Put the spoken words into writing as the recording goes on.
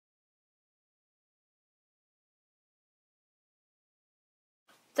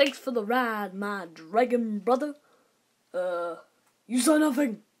Thanks for the ride, my dragon brother. You saw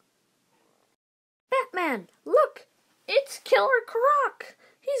nothing. Batman, look! It's Killer Croc!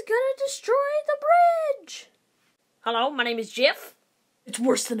 He's gonna destroy the bridge! Hello, my name is Jeff. It's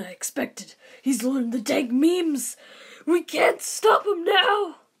worse than I expected. He's learned the dang memes. We can't stop him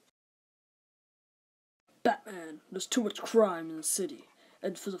now! Batman, there's too much crime in the city.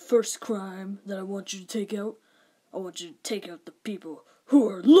 And for the first crime that I want you to take out, I want you to take out the people who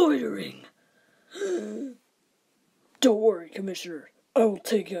are loitering. Don't worry, Commissioner. I will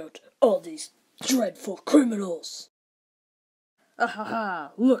take out all these dreadful criminals.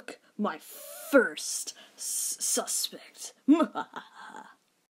 Ahaha, look, my first suspect.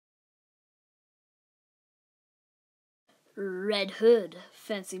 Red Hood,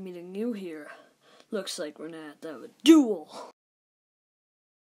 fancy meeting you here. Looks like we're gonna have to have a duel.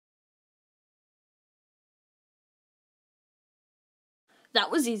 That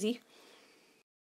was easy.